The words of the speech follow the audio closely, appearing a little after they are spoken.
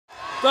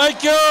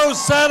Thank you,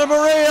 Santa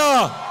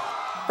Maria.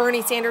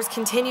 Bernie Sanders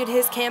continued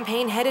his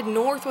campaign headed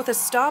north with a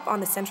stop on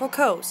the Central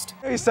Coast.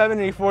 He's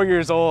 74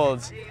 years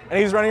old, and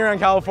he's running around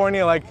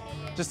California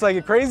just like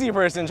a crazy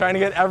person trying to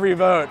get every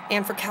vote.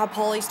 And for Cal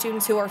Poly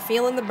students who are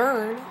feeling the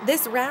burn,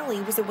 this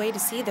rally was a way to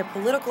see their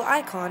political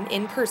icon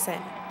in person.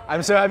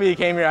 I'm so happy he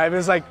came here. I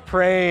was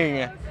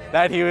praying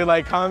that he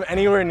would come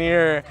anywhere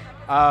near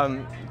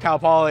Cal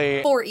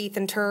Poly. For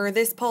Ethan Turr,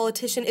 this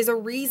politician is a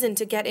reason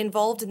to get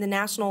involved in the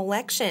national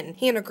election.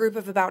 He and a group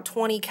of about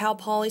 20 Cal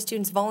Poly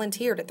students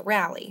volunteered at the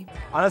rally.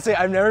 Honestly,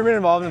 I've never been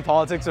involved in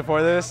politics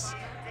before this,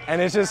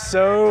 and it's just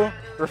so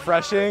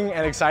refreshing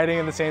and exciting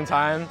at the same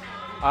time.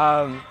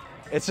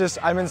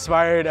 I'm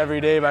inspired every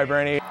day by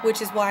Bernie.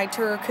 Which is why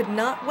Turr could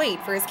not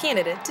wait for his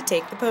candidate to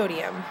take the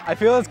podium. I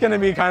feel it's going to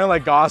be kind of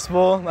like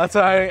gospel. That's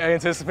how I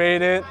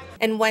anticipated it.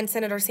 And when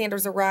Senator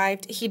Sanders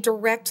arrived, he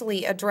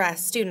directly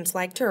addressed students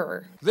like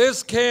Turr.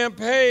 This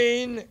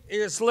campaign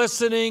is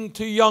listening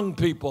to young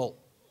people.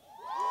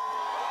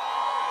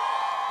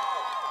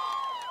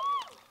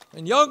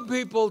 And young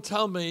people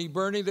tell me,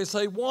 Bernie, they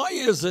say, why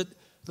is it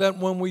that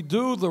when we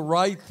do the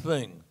right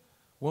thing,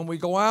 when we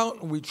go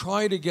out and we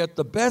try to get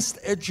the best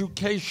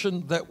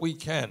education that we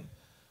can,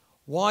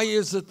 why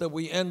is it that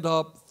we end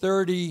up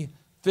 $30,000,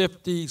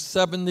 $50,000,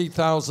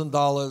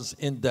 $70,000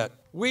 in debt?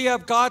 We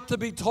have got to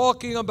be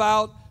talking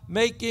about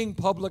making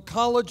public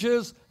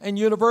colleges and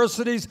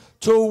universities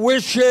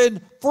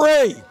tuition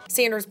free.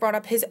 Sanders brought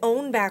up his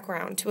own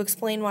background to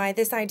explain why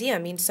this idea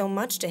means so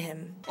much to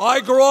him.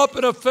 I grew up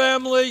in a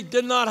family,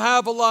 did not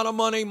have a lot of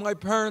money. My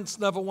parents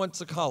never went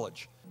to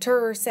college.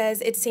 Turr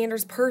says it's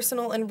Sanders'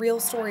 personal and real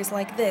stories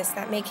like this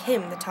that make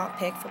him the top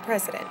pick for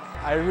president.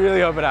 I really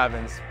hope it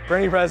happens.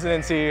 Bernie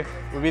presidency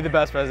would be the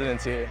best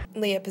presidency.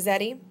 Leah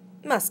Pizzetti,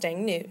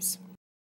 Mustang News.